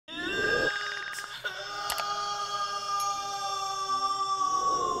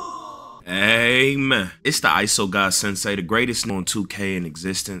Amen. It's the ISO God Sensei, the greatest on 2K in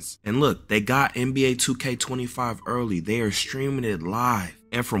existence. And look, they got NBA 2K25 early. They are streaming it live.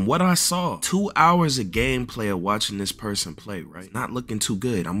 And from what I saw, 2 hours of gameplay of watching this person play, right? Not looking too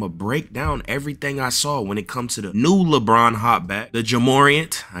good. I'm gonna break down everything I saw when it comes to the new LeBron Hop back, the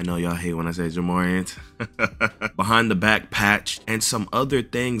Jamorant. I know y'all hate when I say Jamorant. Behind the back patch, and some other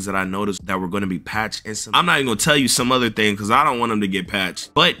things that I noticed that were going to be patched. And I'm not even gonna tell you some other things because I don't want them to get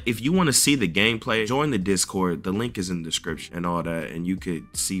patched. But if you want to see the gameplay, join the Discord. The link is in the description and all that, and you could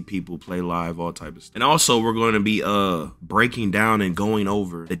see people play live, all type of stuff. And also we're going to be breaking down and going over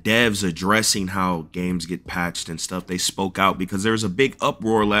the devs addressing how games get patched and stuff. They spoke out because there was a big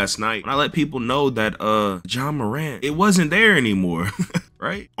uproar last night when I let people know that Ja Morant, it wasn't there anymore.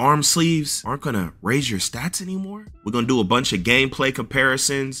 Right? Arm sleeves aren't gonna raise your stats anymore. We're gonna do a bunch of gameplay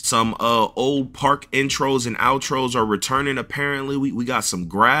comparisons. Some old park intros and outros are returning apparently. We got some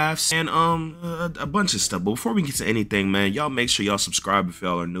graphs and a bunch of stuff. But before we get to anything, man, y'all make sure y'all subscribe if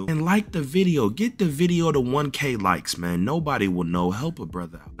y'all are new. And like the video. Get the video to 1K likes, man. Nobody will know. Help a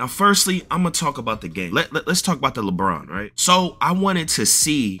brother out. Now, firstly, I'm gonna talk about the game. Let's talk about the LeBron, right? So I wanted to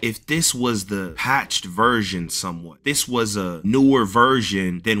see if this was the patched version somewhat. This was a newer version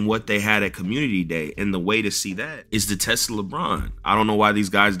than what they had at Community Day, and the way to see that is to test LeBron. I don't know why these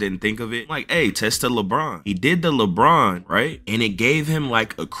guys didn't think of it. Like, hey, test the LeBron. He did the LeBron, right? And it gave him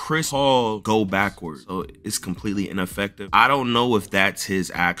like a Chris Paul go backwards, so it's completely ineffective. I don't know if that's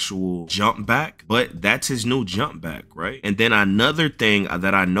his actual jump back, but that's his new jump back, right? And then another thing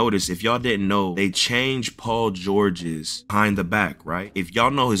that I noticed, if y'all didn't know, they changed Paul George's behind the back, right? If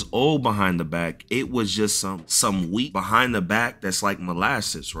y'all know his old behind the back, it was just some weak behind the back that's like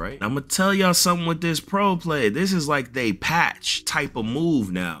molasses, right? I'm gonna tell y'all something with this pro play. This is like they patch type of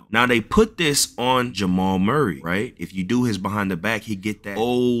move now. Now they put this on Jamal Murray, right? If you do his behind the back, he get that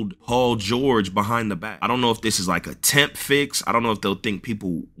old Paul George behind the back. I don't know if this is like a temp fix. I don't know if they'll think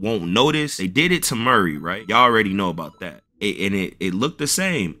people won't notice. They did it to Murray, right? Y'all already know about that. It looked the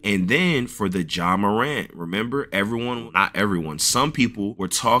same. And then for the Ja Morant, remember, not everyone, some people were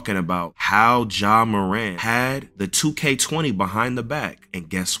talking about how Ja Morant had the 2K20 behind the back. And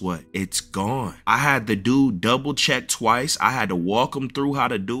guess what? It's gone. I had the dude double check twice. I had to walk him through how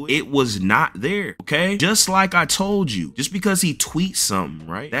to do it. It was not there, okay? Just like I told you, just because he tweets something,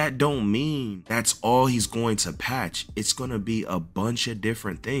 right? That don't mean that's all he's going to patch. It's going to be a bunch of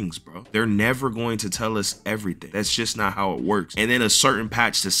different things, bro. They're never going to tell us everything. That's just not how it works. And then a certain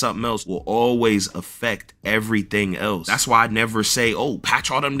patch to something else will always affect everything else. That's why I never say, oh,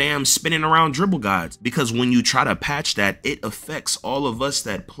 patch all them damn spinning around dribble guides, because when you try to patch that, it affects all of us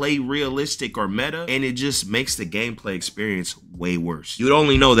that play realistic or meta, and it just makes the gameplay experience way worse. You'd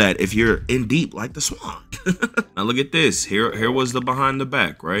only know that if you're in deep like the SwantE. Now look at this. Here was the behind the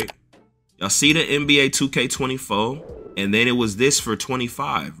back, right? Y'all see the NBA 2K24, and then it was this for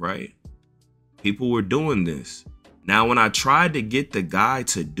 25, right? People were doing this. Now, when I tried to get the guy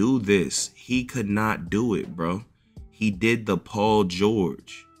to do this, he could not do it, bro. He did the Paul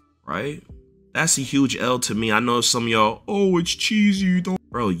George, right? That's a huge L to me. I know some of y'all, oh, it's cheesy.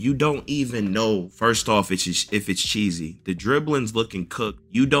 Bro, you don't even know, first off, if it's cheesy. The dribbling's looking cooked.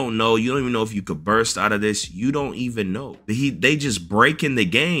 You don't know. You don't even know if you could burst out of this. You don't even know. They just breaking the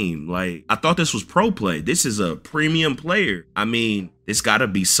game. Like, I thought this was pro play. This is a premium player. I mean, it's got to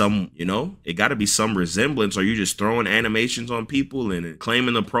be some, you know, it got to be some resemblance, or you just throwing animations on people and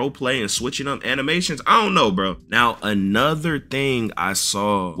claiming the pro play and switching up animations. I don't know, bro. Now, another thing I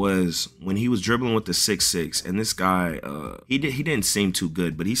saw was when he was dribbling with the 6'6", and this guy, he didn't seem too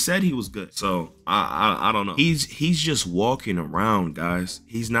good, but he said he was good. So I don't know. He's just walking around, guys.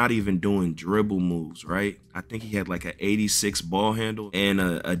 He's not even doing dribble moves, right? I think he had like an 86 ball handle and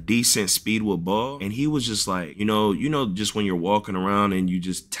a decent speed with ball. And he was just like, you know, just when you're walking around and you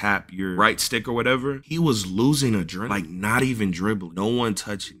just tap your right stick or whatever, he was losing adrenaline, like not even dribbling, no one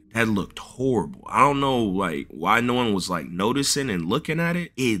touching. That looked horrible. I don't know like why no one was like noticing and looking at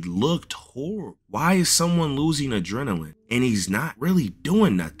it. It looked horrible. Why is someone losing adrenaline and he's not really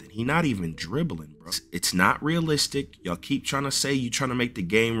doing nothing? He's not even dribbling, bro. It's not realistic. Y'all keep trying to say you're trying to make the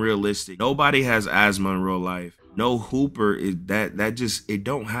game realistic. Nobody has asthma in real life. No hooper is that just, it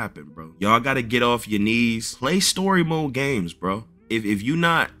don't happen, bro. Y'all got to get off your knees. Play story mode games, bro. If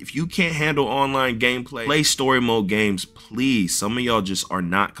you can't handle online gameplay, play story mode games, please. Some of y'all just are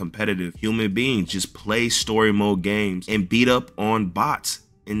not competitive human beings. Just play story mode games and beat up on bots.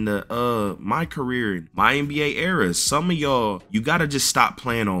 In the my career, my NBA era, some of y'all, you gotta just stop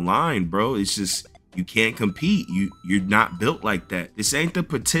playing online, bro. It's just, You can't compete. You're not built like that. This ain't the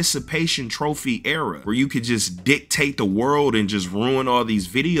participation trophy era where you could just dictate the world and just ruin all these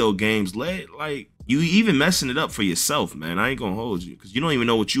video games. Like, you even messing it up for yourself, man. I ain't gonna hold you, because you don't even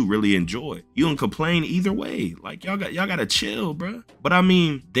know what you really enjoy. You don't complain either way. Like, y'all gotta chill, bro. But I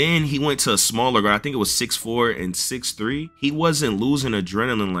mean, then he went to a smaller guy. I think it was 6'4" and 6'3". He wasn't losing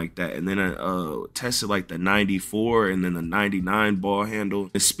adrenaline like that. And then I tested like the 94 and then the 99 ball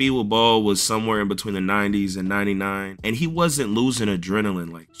handle. The speed with ball was somewhere in between the 90s and 99. And he wasn't losing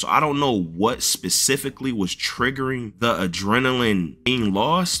adrenaline. Like, so I don't know what specifically was triggering the adrenaline being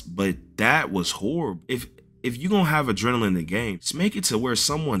lost, but that was horrible. If you're gonna have adrenaline in the game, just make it to where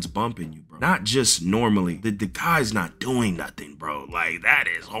someone's bumping you, bro. Not just normally. The guy's not doing nothing, bro. Like, that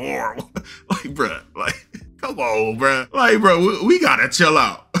is horrible. Like, bro, like, come on, bro. Like, bro, we gotta chill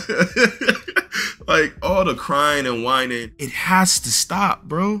out. Like, all the crying and whining, it has to stop,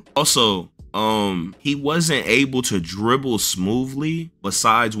 bro. Also, he wasn't able to dribble smoothly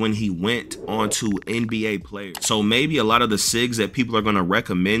besides when he went onto NBA players. So maybe a lot of the SIGs that people are gonna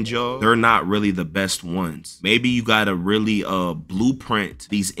recommend y'all, they're not really the best ones. Maybe you gotta really blueprint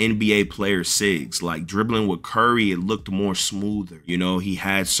these NBA player SIGs. Like dribbling with Curry, it looked more smoother. You know, he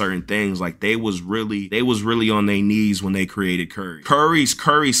had certain things like they was really on their knees when they created Curry. Curry's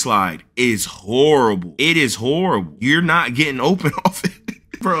Curry slide is horrible. It is horrible. You're not getting open off it.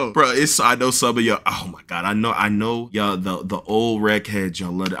 Bro, I know some of y'all, oh my God, I know y'all, the old rec heads,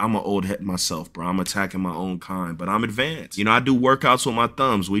 y'all love it. I'm an old head myself, bro. I'm attacking my own kind, but I'm advanced. You know, I do workouts with my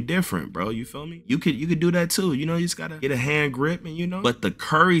thumbs. We different, bro. You feel me? You could do that too. You know, you just gotta get a hand grip and, you know, but the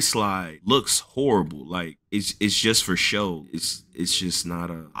Curry slide looks horrible. Like, it's just for show. It's just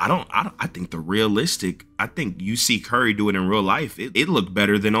not I think I think you see Curry do it in real life. It looked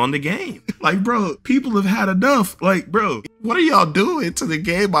better than on the game. Like, bro, people have had enough. Like, bro, what are y'all doing to the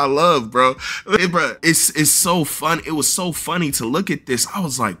game I love, bro? Bro, it's so fun. It was so funny to look at this. I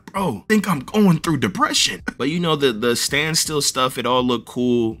was like, bro, I think I'm going through depression. But you know, the standstill stuff, it all looked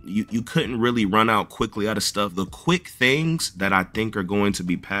cool. You couldn't really run out quickly out of stuff. The quick things that I think are going to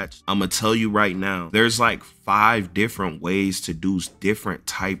be patched, I'm gonna tell you right now, there's like 5 different ways to do different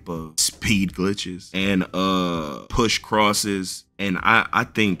type of speed glitches and push crosses, and I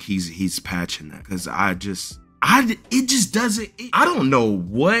think he's patching that, because it just doesn't, I don't know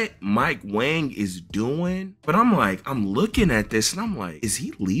what Mike Wang is doing, but I'm looking at this and I'm like, is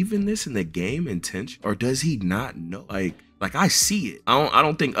he leaving this in the game intention, or does he not know? Like I see it. I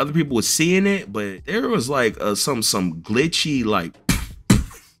don't think other people were seeing it, but there was like some glitchy, like,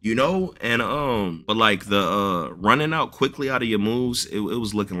 you know, and but like the running out quickly out of your moves, it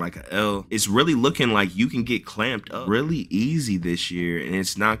was looking like a L. It's really looking like you can get clamped up really easy this year, and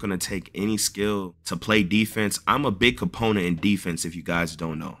it's not gonna take any skill to play defense. I'm a big component in defense, if you guys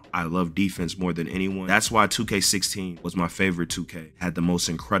don't know. I love defense more than anyone. That's why 2K16 was my favorite 2K. Had the most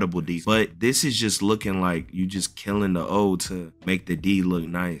incredible defense. But this is just looking like you just killing the O to make the D look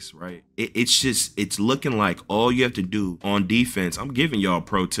nice, right? It's looking like all you have to do on defense. I'm giving y'all a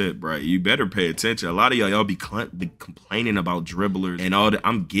pro tip, right? You better pay attention. A lot of y'all be complaining about dribblers and all that.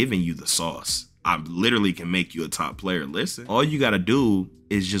 I'm giving you the sauce. I literally can make you a top player. Listen, all you gotta do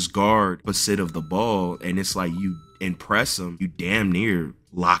is just guard opposite of the ball, and it's like you impress them, you damn near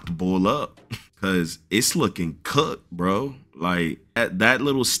locked bull up, because it's looking cooked, bro. Like that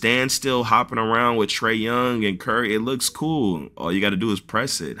little standstill hopping around with Trae Young and Curry, it looks cool. All you got to do is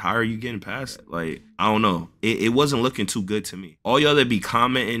press it. How are you getting past it? Like, I don't know. It wasn't looking too good to me. All y'all that be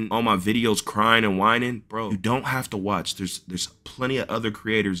commenting on my videos crying and whining, bro, you don't have to watch. There's plenty of other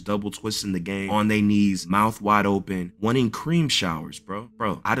creators double twisting the game on their knees, mouth wide open, wanting cream showers, bro.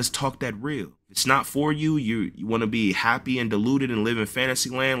 Bro, I just talk that real. It's not for you. You want to be happy and deluded and live in fantasy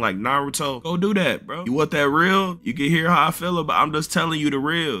land like Naruto? Go do that, bro. You want that real? You can hear how I feel about it. I'm just telling you the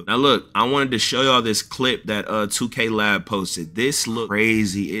real. Now look, I wanted to show y'all this clip that 2K Lab posted. This look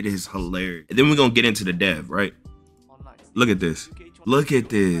crazy. It is hilarious. And then we're gonna get into the dev, right? Look at this. Look at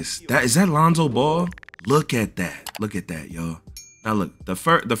this. Is that Lonzo Ball? Look at that. Look at that, y'all. Now look, the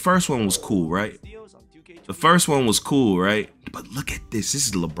first one was cool, right? The first one was cool, right? But look at this. This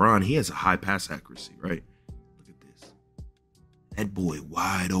is LeBron. He has a high pass accuracy, right? Look at this. That boy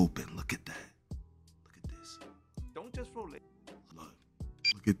wide open. Look at that. Look at this. Don't just roll it.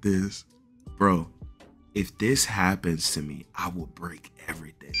 Look at this. Bro, if this happens to me, I will break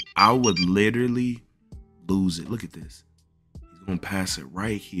everything. I would literally lose it. Look at this. He's going to pass it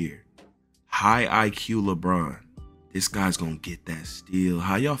right here. High IQ LeBron. This guy's going to get that steal.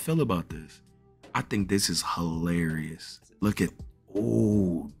 How y'all feel about this? I think this is hilarious. Look at,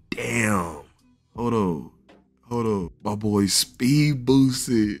 oh, damn. Hold on. My boy speed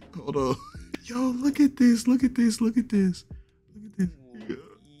boosted. Hold on. Yo, look at this. Look at this. Look at this. Look at this. Yeah.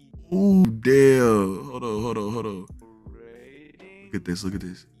 Oh, damn. Hold on. Look at this. Look at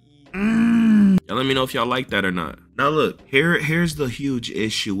this. Y'all let me know if y'all like that or not. Now look, here's the huge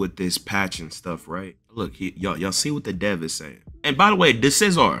issue with this patch and stuff, right? Look, y'all see what the dev is saying. And by the way, this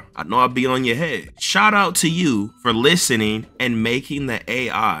is I know I'll be on your head. Shout out to you for listening and making the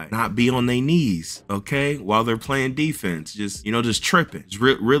AI not be on their knees, okay? While they're playing defense, just tripping. Just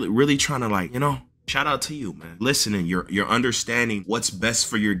really trying to, like, shout out to you, man. Listening, you're understanding what's best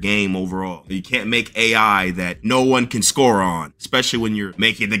for your game overall. You can't make AI that no one can score on, especially when you're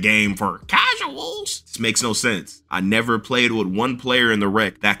making the game for casuals. This makes no sense. I never played with one player in the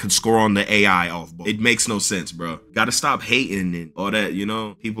rec that could score on the AI off ball. It makes no sense, bro. Gotta stop hating and all that,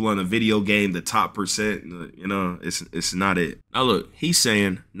 people on the video game, the top percent, it's not it. Now look, he's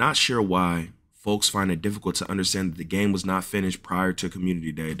saying, not sure why folks find it difficult to understand that the game was not finished prior to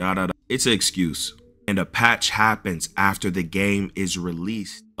community day, It's an excuse. And a patch happens after the game is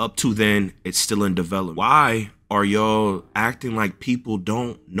released. Up to then, it's still in development. Why are y'all acting like people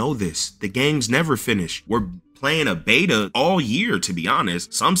don't know this? The game's never finished. We're playing a beta all year, to be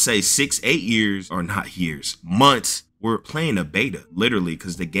honest. Some say 6, 8 years, or not years, months. We're playing a beta, literally,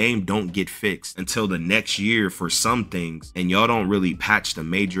 because the game don't get fixed until the next year for some things, and y'all don't really patch the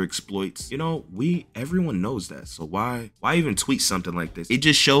major exploits. Everyone knows that, so why even tweet something like this? It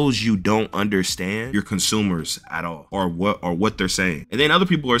just shows you don't understand your consumers at all, or what they're saying. And then other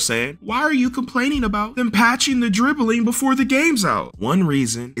people are saying, why are you complaining about them patching the dribbling before the game's out? One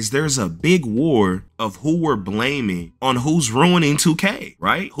reason is there's a big war of who we're blaming on who's ruining 2K,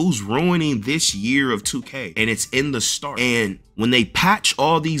 right? Who's ruining this year of 2K, and it's in the start. And when they patch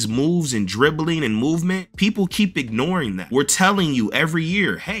all these moves and dribbling and movement, people keep ignoring that. We're telling you every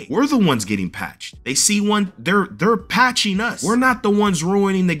year, hey, we're the ones getting patched. They see one, they're patching us. We're not the ones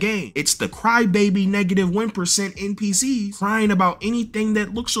ruining the game. It's the crybaby negative win percent NPCs crying about anything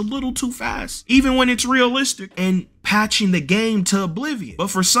that looks a little too fast, even when it's realistic, and patching the game to oblivion.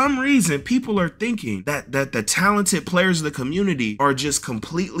 But for some reason, people are thinking that the talented players of the community are just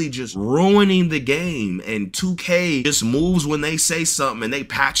completely just ruining the game, and 2K just moves when they say something and they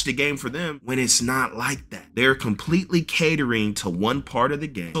patch the game for them, when it's not like that. They're completely catering to one part of the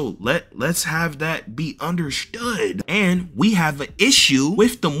game. So let's have that be understood. And we have an issue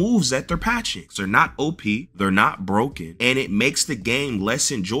with the moves that they're patching. They're not OP, they're not broken, and it makes the game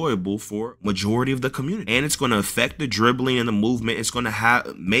less enjoyable for majority of the community. And it's going to affect the dribbling and the movement. It's going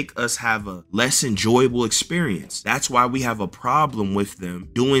to make us have a less enjoyable experience. That's why we have a problem with them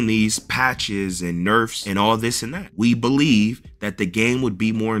doing these patches and nerfs and all this and that. We believe that the game would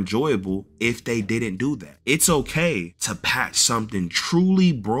be more enjoyable if they didn't do that. It's okay to patch something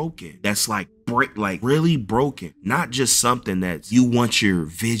truly broken, that's like really broken, not just something that you want your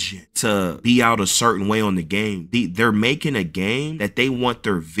vision to be out a certain way on the game. They're making a game that they want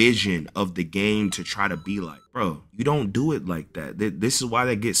their vision of the game to try to be like. Bro, you don't do it like that. This is why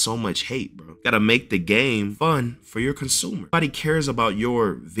they get so much hate, bro. You gotta make the game fun for your consumer. Nobody cares about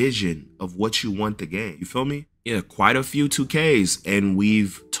your vision of what you want the game. You feel me? Yeah, quite a few 2Ks, and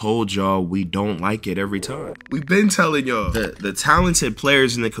we've told y'all we don't like it every time. We've been telling y'all the talented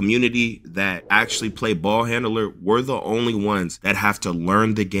players in the community that actually play ball handler, we're the only ones that have to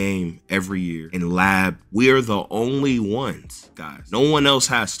learn the game every year in lab. We're the only ones, guys. No one else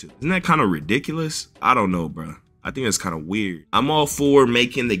has to. Isn't that kind of ridiculous? I don't know, bro. I think it's kind of weird. I'm all for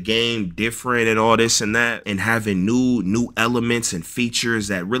making the game different and all this and that, and having new elements and features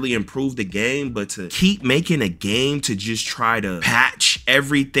that really improve the game, but to keep making a game to just try to patch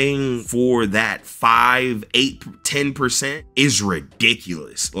everything for that 5, 8, 10% is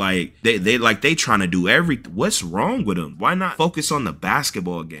ridiculous. Like they trying to do everything. What's wrong with them? Why not focus on the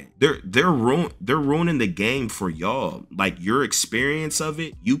basketball game? They're ruining the game for y'all. Like your experience of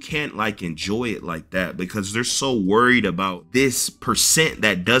it, you can't like enjoy it like that because they're so worried about this percent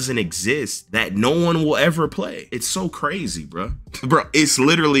that doesn't exist that no one will ever play. It's so crazy, bro. Bro, it's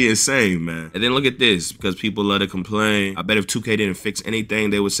literally insane, man. And then look at this, because people love to complain. I bet if 2K didn't fix anything,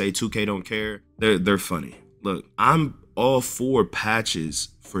 they would say 2K don't care. They're funny. Look, I'm all for patches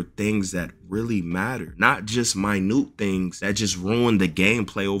for things that really matter, not just minute things that just ruin the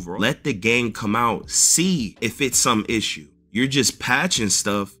gameplay overall. Let the game come out, see if it's some issue. You're just patching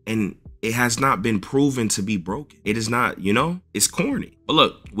stuff and it has not been proven to be broken. It is not, it's corny. But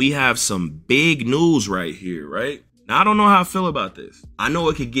look, we have some big news right here, right? Now, I don't know how I feel about this. I know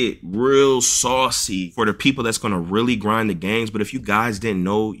it could get real saucy for the people that's going to really grind the games, but if you guys didn't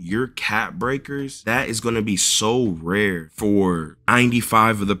know, your cap breakers, that is going to be so rare for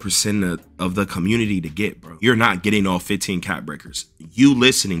 95% of the community to get, bro. You're not getting all 15 cap breakers. You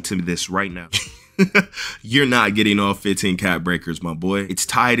listening to this right now. You're not getting all 15 cap breakers, my boy. It's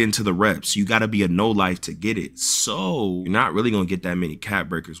tied into the reps. You got to be a no life to get it. So you're not really going to get that many cap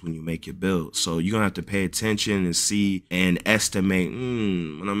breakers when you make your build. So you're going to have to pay attention and see and estimate,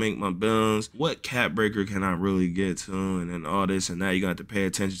 when I make my builds, what cap breaker can I really get to? And then all this and that. You're going to have to pay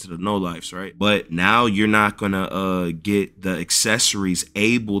attention to the no lives, right? But now you're not going to get the accessories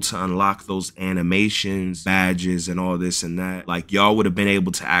able to unlock those animations, badges, and all this and that. Like y'all would have been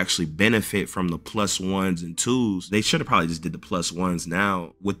able to actually benefit from the +1s and 2s. They should have probably just did the +1s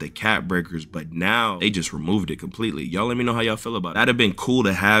now with the cap breakers, but now they just removed it completely. Y'all let me know how y'all feel about it. That'd have been cool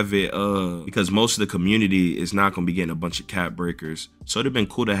to have it because most of the community is not gonna be getting a bunch of cap breakers. So it'd have been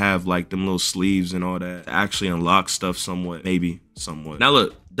cool to have like them little sleeves and all that to actually unlock stuff somewhat, maybe somewhat. Now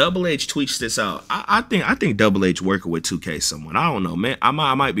look, Double H tweets this out. I think Double H working with 2K somewhat. I don't know, man. I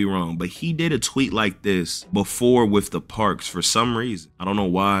might be wrong, but he did a tweet like this before with the parks for some reason. I don't know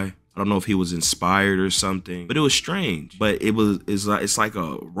why. I don't know if he was inspired or something, but it was strange. But it's like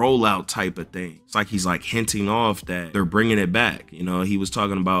a rollout type of thing. It's like he's like hinting off that they're bringing it back. You know, he was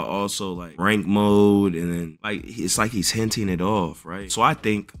talking about also like rank mode, and then like it's like he's hinting it off, right? So I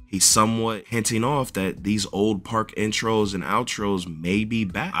think he's somewhat hinting off that these old park intros and outros may be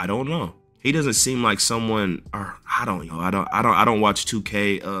back. I don't know. He doesn't seem like someone, or I don't know. I don't watch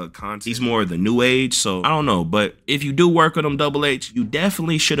 2K content. He's more of the new age, so I don't know. But if you do work with him, Double H, you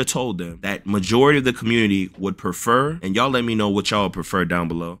definitely should have told them that majority of the community would prefer, and y'all let me know what y'all prefer down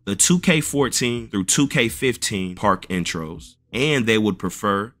below, the 2K14 through 2K15 park intros. And they would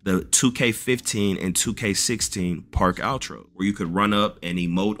prefer the 2K15 and 2K16 park outro, where you could run up and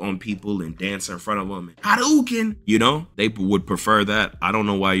emote on people and dance in front of them and Hadouken. You know, they would prefer that. I don't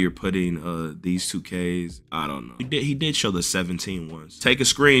know why you're putting these 2Ks. I don't know. He did show the 17 ones. Take a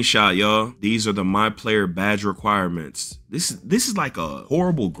screenshot, y'all. These are the My Player badge requirements. This is like a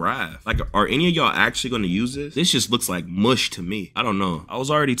horrible graph. Like, are any of y'all actually going to use this? This just looks like mush to me. I don't know. I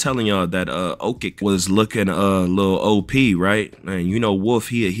was already telling y'all that Okik was looking a little OP, right? And you know Wolf,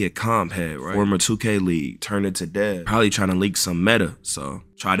 he a comp head, right? Former 2K league, turned into dead. Probably trying to leak some meta. So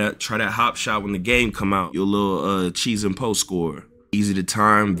try that hop shot when the game come out. Your little cheese and post score. Easy to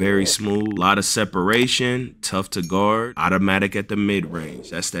time, very smooth, a lot of separation, tough to guard, automatic at the mid-range.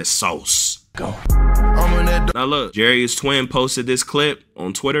 That's that sauce. Go. Now look, Jerry's twin posted this clip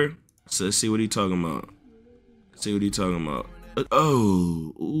on Twitter. So let's see what he talking about. See what he talking about.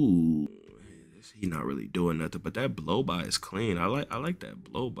 Oh, ooh. He not really doing nothing, but that blow by is clean. I like that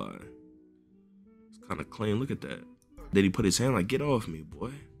blow by. It's kind of clean. Look at that. Then he put his hand like, get off me,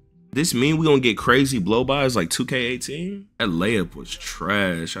 boy. This mean we gonna get crazy blow-bys like 2K18? That layup was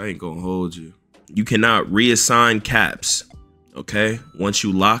trash. I ain't gonna hold you. You cannot reassign caps, okay? Once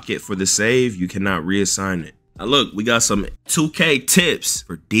you lock it for the save, you cannot reassign it. Now look, we got some 2K tips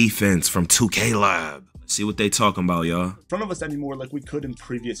for defense from 2K Lab. See what they talking about, y'all. In front of us anymore like we could in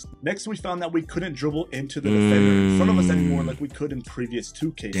previous. Next, we found that we couldn't dribble into the defender in front of us anymore like we could in previous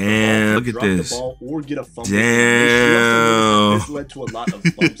 2K. Damn, look at this. The ball or get a fumble. Damn. This led to a lot of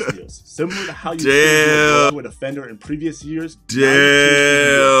bump steals. Similar to how you to a defender in previous years.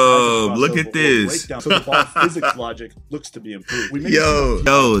 Damn, look at this. So the ball physics logic looks to be improved.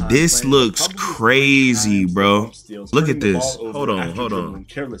 Yo, this looks crazy, bro. Look at this. Hold on.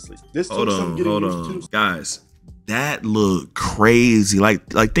 Carelessly. This took some getting used to. Guys, that look crazy. Like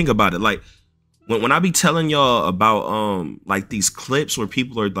think about it. Like when I be telling y'all about like these clips where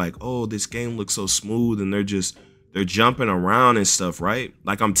people are like, oh, this game looks so smooth, and they're jumping around and stuff, right?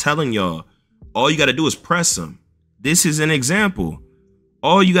 Like I'm telling y'all, all you gotta do is press them. This is an example.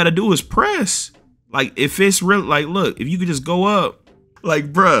 All you gotta do is press. Like if it's real, like look, if you could just go up,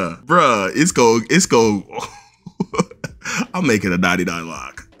 like bruh, it's go. I'm making a 99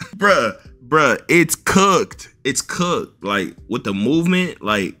 lock, bruh, it's cooked. It's cooked. Like with the movement,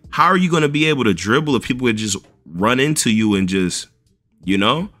 like how are you gonna be able to dribble if people would just run into you and just, you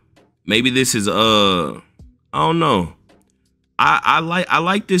know? Maybe this is I don't know. I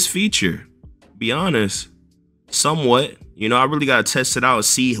like this feature. Be honest, somewhat. You know, I really gotta test it out and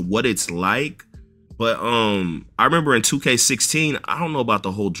see what it's like. But I remember in 2K16, I don't know about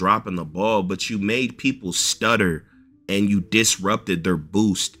the whole dropping the ball, but you made people stutter and you disrupted their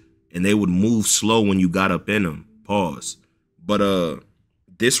boost. And they would move slow when you got up in them. Pause. But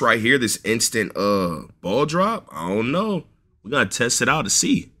this right here, this instant ball drop, I don't know. We gotta test it out to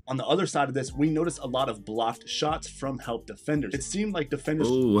see. On the other side of this, we noticed a lot of blocked shots from help defenders. It seemed like defenders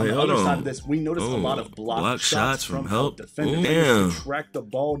Ooh, on hey, the hold other on. side of this, we noticed a lot of blocked shots from help defenders. Ooh, They damn. used to track the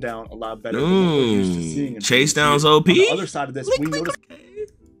ball down a lot better than what we're used to seeing. Chase downs OP. On the other side of this, we noticed. Okay.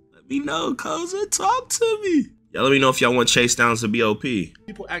 Let me know, Koza. Talk to me. Y'all let me know if y'all want chase downs to be OP.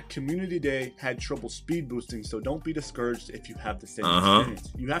 People at Community Day had trouble speed boosting, so don't be discouraged if you have the same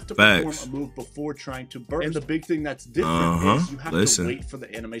experience. You have to perform a move before trying to burst. And the big thing that's different is you have to wait for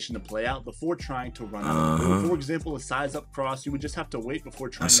the animation to play out before trying to run out of the move. For example, a size up cross, you would just have to wait before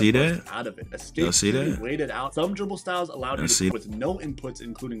trying to burst out of it. Escape, wait it out. Some dribble styles allowed you to with no inputs,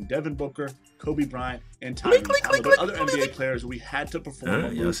 including Devin Booker, Kobe Bryant, and Tyrese Halliburton. But other NBA players, we had to perform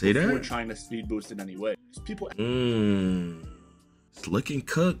a move before trying to speed boost in any way. People. It's looking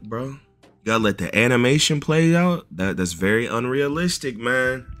cooked, bro. You gotta let the animation play out. That's very unrealistic,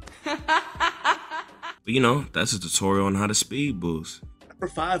 man. But you know, that's a tutorial on how to speed boost.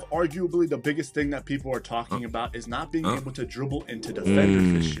 Number 5, arguably the biggest thing that people are talking about is not being able to dribble into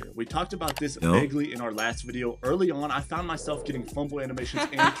defenders this year. We talked about this vaguely in our last video. Early on, I found myself getting fumble animations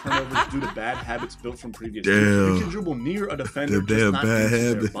and turnovers due to bad habits built from previous years. You can dribble near a defender, just not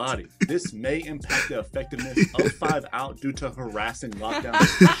into their body. This may impact the effectiveness of 5 out due to harassing lockdown,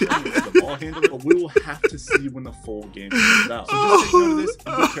 especially with the ball handler, but we will have to see when the full game comes out. So just take note of this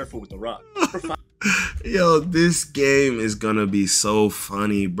and be careful with the rock. Number 5. Yo, this game is gonna be so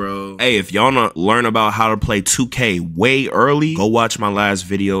funny, bro. Hey, if y'all wanna learn about how to play 2K way early, go watch my last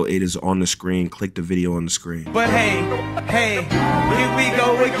video. It is on the screen. Click the video on the screen. But hey, here we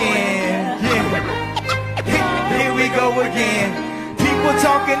go again. Yeah. Here we go again. People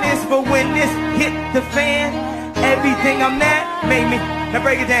talking this, but when this hit the fan, everything I'm at made me. Now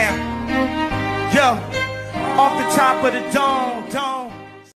break it down. Yo, off the top of the dome.